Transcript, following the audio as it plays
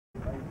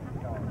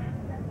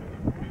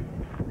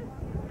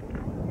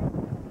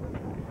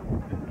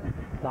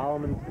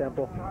Solomon's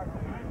temple.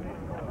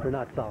 Or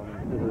not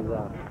Solomon. This is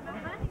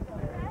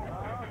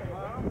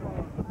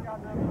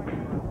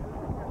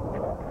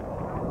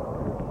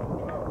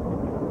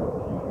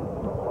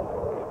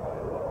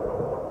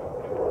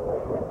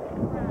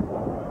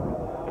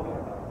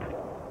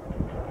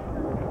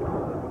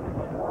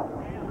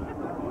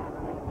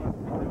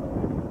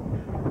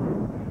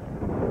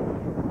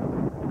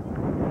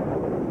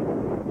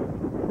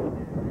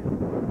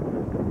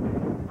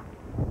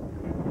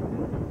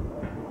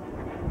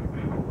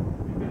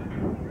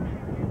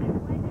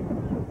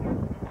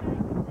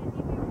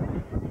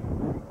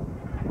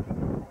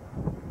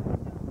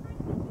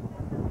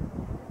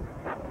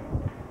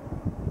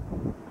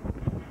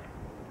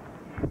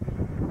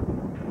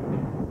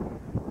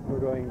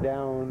going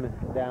down,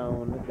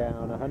 down,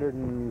 down,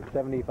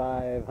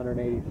 175,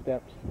 180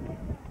 steps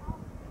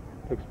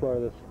to explore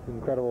this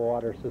incredible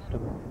water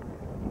system.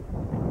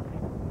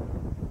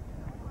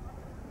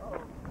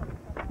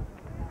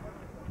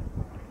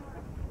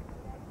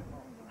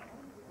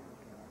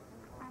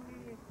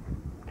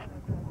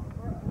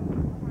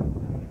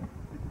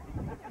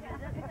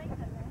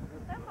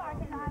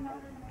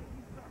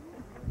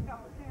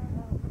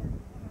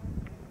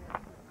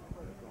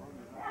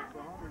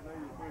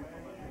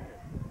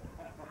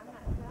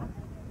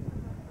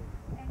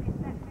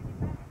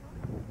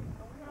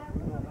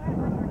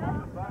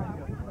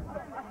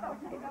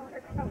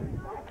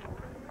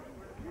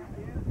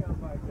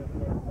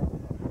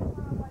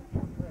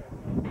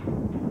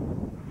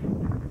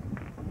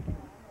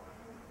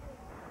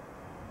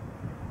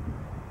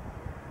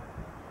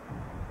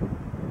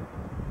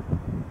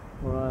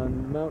 We're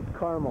on Mount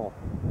Carmel,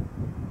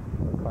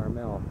 or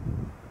Carmel,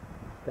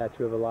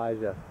 statue of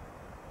Elijah.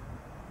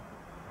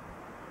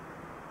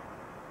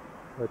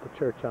 We're at the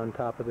church on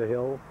top of the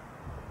hill,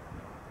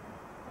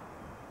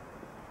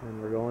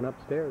 and we're going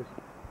upstairs.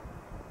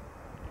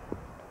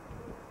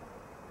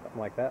 Something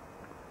like that.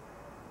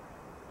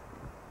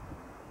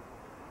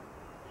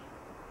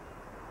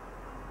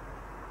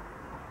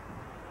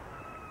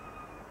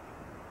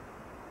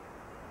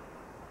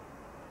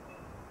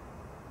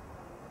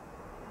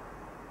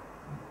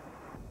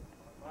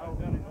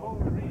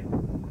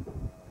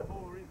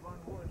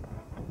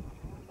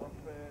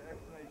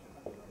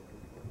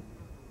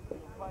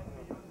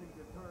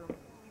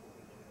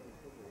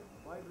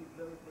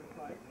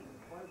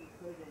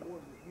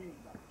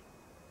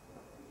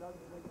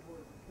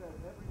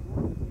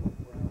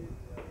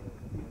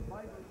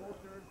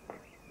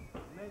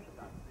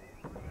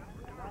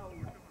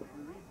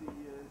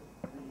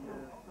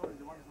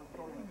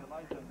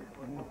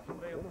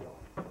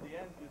 The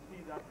end, you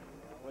see that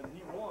when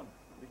he won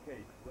the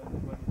case, when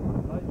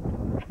Elijah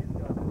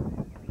got the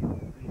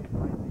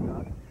mighty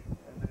God,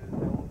 and they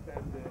all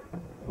said,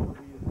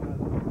 nobody is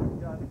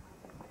God,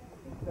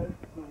 he says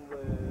to the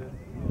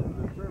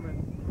servant,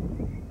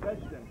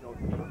 fetch them, so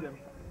feed them.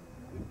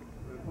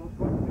 The first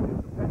one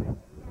is the panic,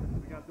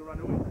 began to run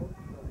away.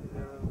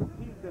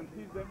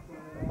 Tease them.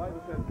 The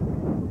Bible says,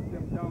 took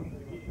them down to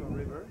the Kishon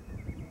River,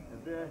 and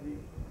there he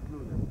slew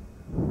them.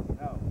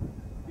 Now,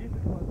 if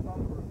it was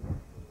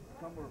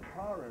somewhere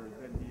farther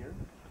than here,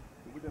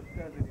 we would have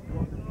said that it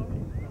was the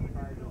eastern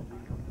side of the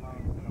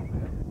mountain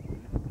somewhere.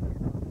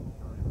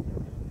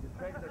 The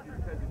fact that it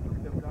said it took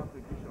them down to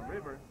the Kishon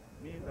River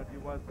means that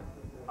it was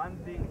on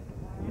the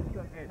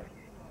eastern edge.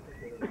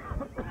 It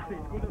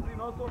could have been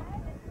also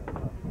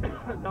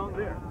down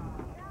there.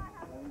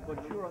 But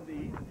sure, on the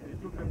east,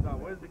 it took them down.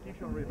 Where's the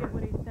Kishon River?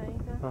 What he's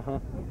saying?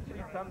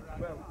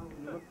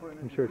 Look for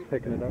I'm sure it's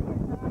picking it up.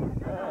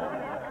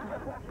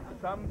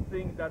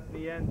 Something that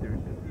meanders.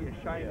 You see a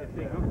shiny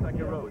thing, looks like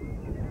a road.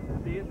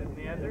 See it? It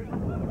meanders.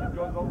 It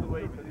goes all the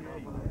way to the sea.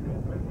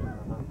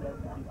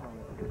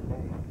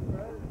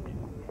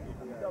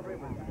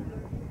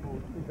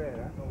 We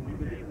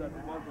believe that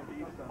it was on the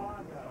eastern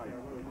side.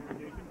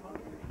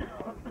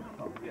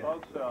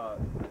 Folks,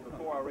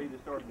 before I read the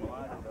story from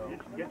Elijah,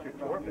 Get your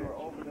tour we were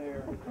over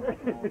there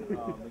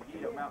on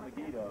Megiddo, Mount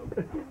Megiddo,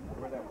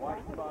 where that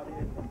white spot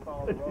is. You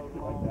follow the road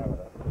along to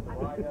the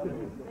right of it,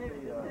 you'll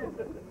see a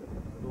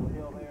little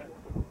hill there.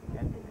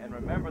 And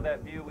remember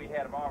that view we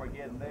had of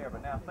Armageddon there,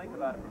 but now think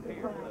about it from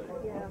here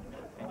too.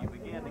 And you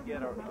begin to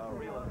get a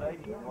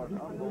realization of what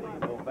an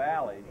unbelievable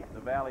valley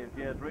the valley of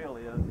Jezreel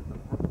is.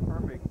 It's a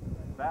perfect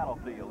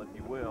battlefield, if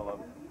you will, of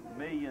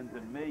millions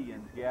and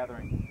millions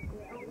gathering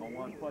on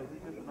one place.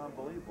 It's just an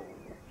unbelievable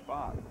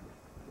spot.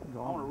 I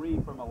want to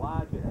read from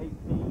Elijah 18,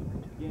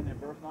 beginning in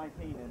verse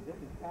 19, and this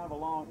is kind of a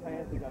long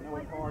passage. I know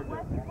it's hard to...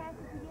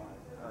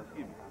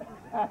 excuse me.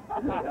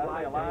 Did I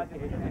say Elijah?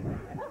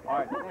 All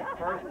right, 1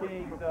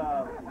 Kings 18,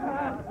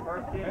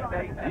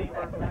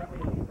 verse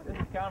 19. This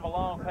is kind of a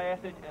long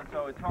passage, and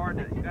so it's hard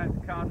to... You have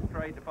to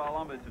concentrate to follow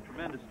on, but it's a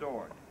tremendous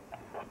story.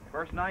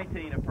 Verse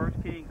 19 of 1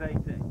 Kings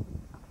 18.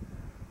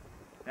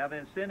 Now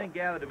then, send and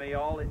gather to me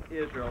all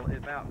Israel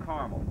at Mount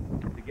Carmel,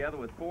 together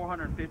with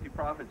 450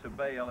 prophets of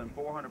Baal and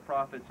 400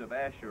 prophets of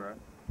Asherah,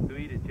 who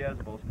eat at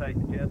Jezebel's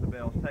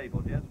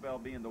table. Jezebel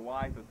being the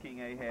wife of King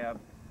Ahab,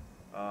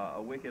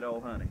 a wicked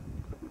old honey.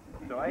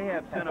 So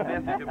Ahab sent a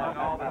message among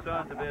all the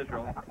sons of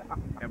Israel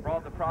and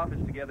brought the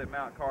prophets together at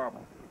Mount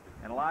Carmel.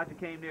 And Elijah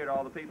came near to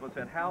all the people and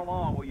said, how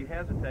long will you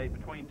hesitate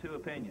between two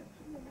opinions?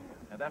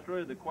 Now that's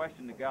really the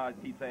question that God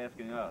keeps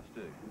asking us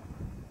too.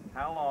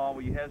 How long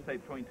will you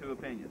hesitate between two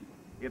opinions?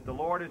 If the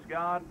Lord is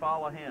God,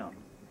 follow him.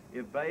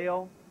 If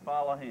Baal,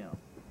 follow him.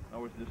 In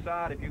other words,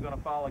 decide if you're going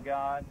to follow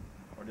God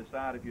or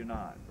decide if you're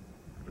not.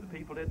 But the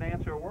people didn't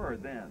answer a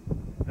word then.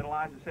 Then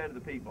Elijah said to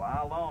the people,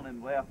 I alone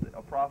am left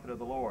a prophet of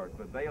the Lord,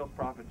 but Baal's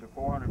prophets are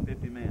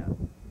 450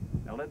 men.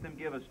 Now let them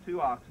give us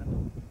 2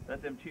 oxen.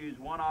 Let them choose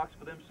 1 ox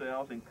for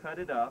themselves and cut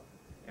it up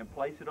and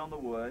place it on the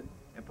wood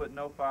and put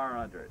no fire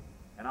under it.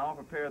 And I will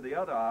prepare the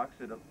other ox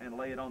and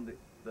lay it on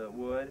the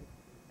wood,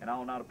 and I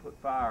will not put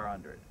fire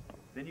under it.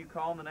 Then you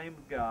call in the name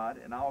of God,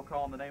 and I will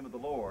call in the name of the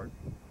Lord.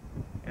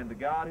 And the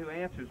God who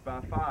answers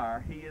by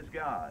fire, he is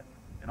God.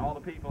 And all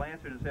the people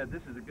answered and said,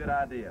 this is a good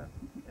idea.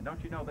 And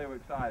don't you know they were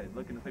excited,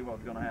 looking to see what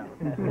was going to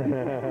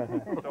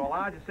happen. So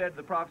Elijah said to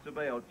the prophets of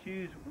Baal,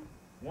 choose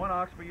 1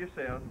 ox for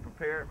yourselves, and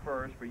prepare it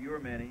first, for you are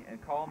many,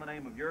 and call in the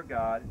name of your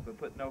God, but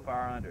put no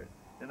fire under it.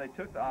 Then they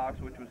took the ox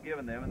which was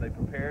given them, and they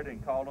prepared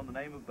and called on the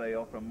name of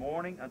Baal from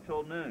morning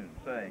until noon,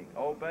 saying,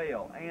 O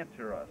Baal,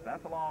 answer us.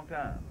 That's a long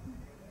time.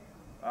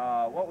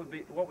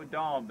 What would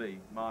dawn be,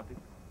 Monty?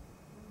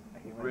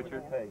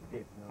 Richard?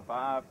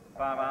 5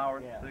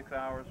 hours, Yeah. 6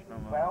 hours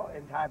from... Well,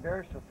 in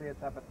Tiberias, you'll see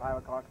it's up at 5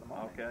 o'clock in the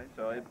morning. Okay,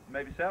 so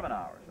maybe 7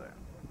 hours there.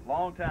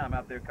 Long time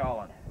out there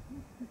calling.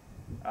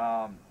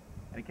 And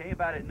it came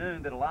about at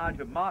noon that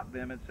Elijah mocked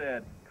them and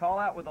said, call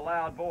out with a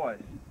loud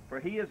voice, for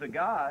he is a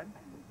god.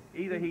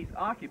 Either he's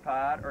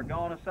occupied or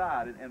gone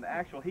aside. And the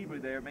actual Hebrew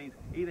there means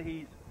either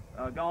he's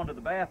gone to the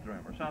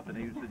bathroom or something.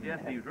 He was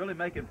suggesting he was really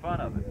making fun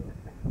of it.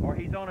 Or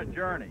he's on a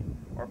journey.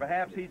 Or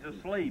perhaps he's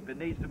asleep and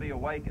needs to be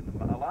awakened.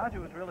 Elijah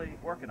was really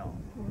working on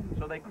it.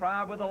 So they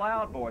cried with a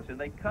loud voice, and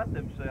they cut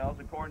themselves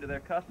according to their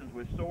customs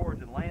with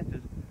swords and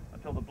lances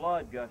until the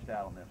blood gushed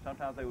out on them.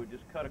 Sometimes they would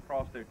just cut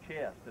across their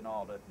chest and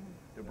all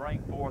to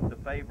bring forth the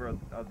favor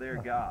of their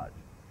gods.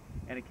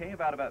 And it came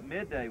about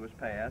midday was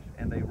past,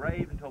 and they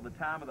raved until the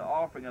time of the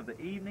offering of the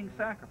evening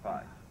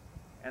sacrifice.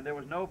 And there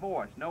was no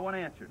voice, no one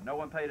answered, no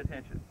one paid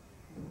attention.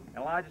 And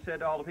Elijah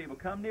said to all the people,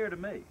 come near to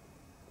me.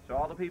 So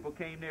all the people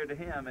came near to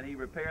him, and he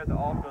repaired the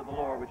altar of the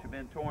Lord, which had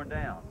been torn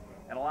down.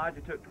 And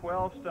Elijah took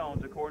 12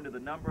 stones according to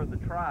the number of the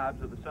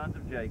tribes of the sons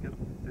of Jacob,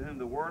 to whom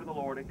the word of the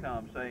Lord had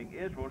come, saying,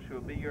 Israel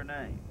shall be your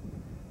name.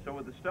 So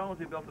with the stones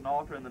he built an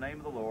altar in the name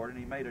of the Lord, and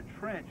he made a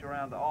trench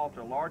around the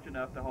altar large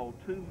enough to hold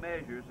 2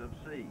 measures of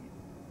seed.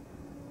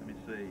 Let me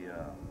see,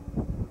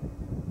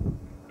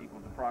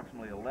 equals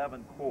approximately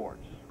 11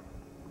 quarts.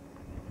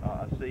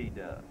 A seed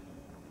does.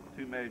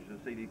 2 measures of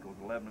seed equals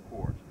 11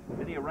 quarts.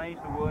 Then he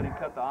arranged the wood and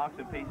cut the ox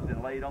in pieces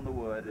and laid on the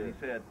wood. And he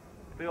said,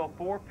 fill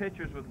 4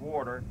 pitchers with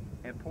water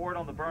and pour it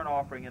on the burnt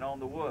offering and on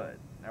the wood.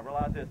 Now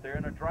realize this, they're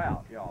in a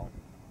drought, y'all.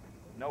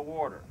 No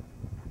water.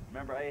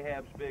 Remember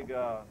Ahab's big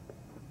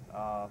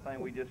thing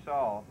we just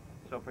saw?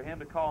 So for him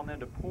to call on them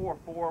to pour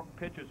 4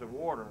 pitchers of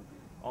water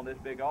on this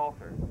big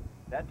altar,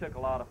 that took a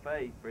lot of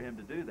faith for him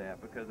to do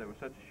that because there was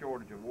such a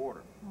shortage of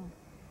water.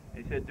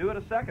 And he said, do it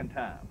a second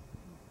time.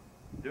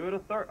 Do it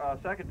a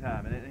second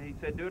time. And he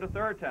said, do it a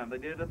third time. They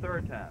did it a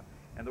third time.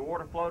 And the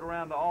water flowed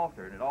around the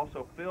altar, and it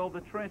also filled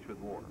the trench with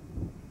water.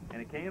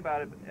 And it came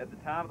about at the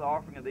time of the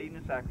offering of the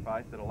evening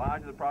sacrifice that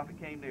Elijah the prophet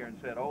came near and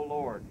said, O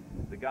Lord,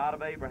 the God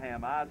of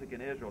Abraham, Isaac,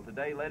 and Israel,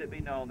 today let it be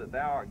known that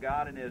thou art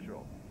God in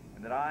Israel,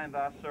 and that I am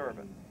thy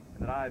servant,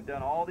 and that I have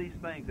done all these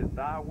things at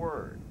thy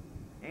word.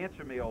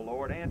 Answer me, O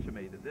Lord, answer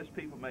me, that this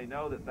people may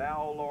know that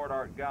thou, O Lord,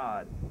 art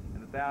God,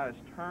 and that thou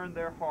hast turned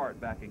their heart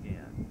back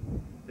again.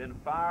 Then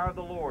fire of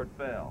the Lord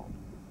fell,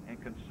 and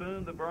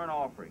consumed the burnt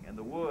offering, and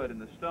the wood,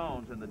 and the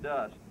stones, and the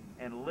dust,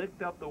 and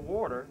licked up the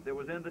water that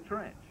was in the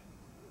trench.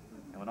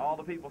 And when all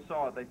the people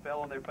saw it, they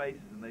fell on their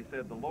faces, and they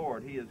said, the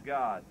Lord, he is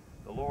God.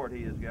 The Lord, he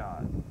is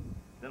God.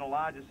 Then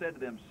Elijah said to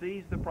them,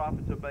 seize the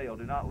prophets of Baal.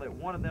 Do not let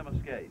one of them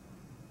escape.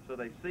 So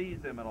they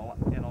seized them,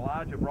 and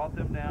Elijah brought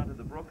them down to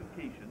the brook of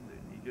Kishon, that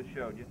he just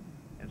showed you,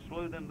 and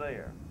slew them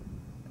there.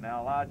 And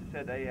now Elijah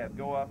said to Ahab,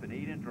 go up and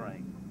eat and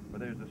drink, for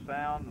there is the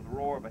sound of the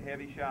roar of a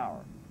heavy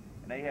shower.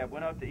 And Ahab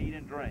went up to eat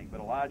and drink,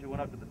 but Elijah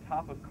went up to the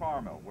top of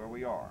Carmel, where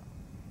we are.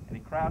 And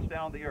he crouched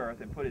down on the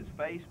earth and put his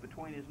face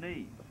between his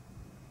knees.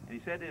 And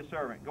he said to his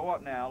servant, go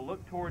up now,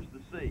 look towards the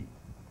sea.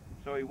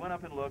 So he went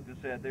up and looked and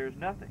said, there is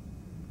nothing.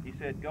 He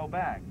said, go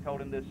back. Told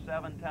him this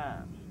 7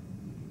 times.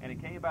 And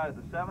it came about at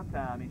the 7th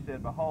time, he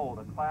said, behold,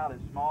 a cloud as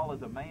small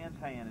as a man's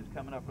hand is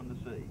coming up from the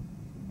sea.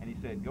 And he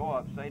said, go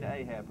up, say to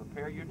Ahab,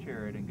 prepare your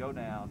chariot and go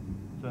down,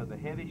 so that the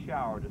heavy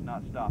shower does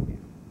not stop you.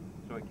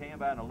 So it came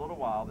about in a little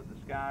while that the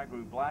sky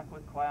grew black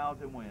with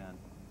clouds and wind,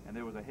 and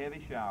there was a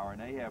heavy shower,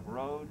 and Ahab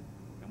rode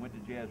and went to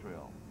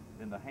Jezreel.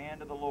 Then the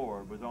hand of the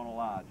Lord was on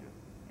Elijah,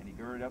 and he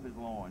girded up his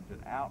loins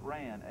and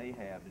outran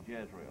Ahab to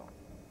Jezreel.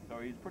 So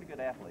he's a pretty good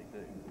athlete,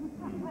 too,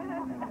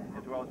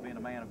 as well as being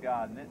a man of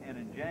God. And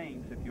in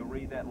James, if you'll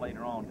read that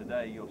later on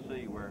today, you'll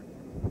see where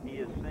he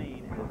is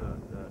seen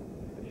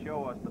as to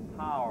show us the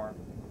power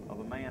of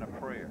a man of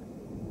prayer.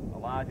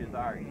 Elijah is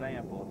our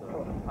example.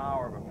 The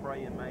power of a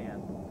praying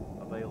man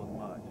availeth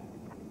much.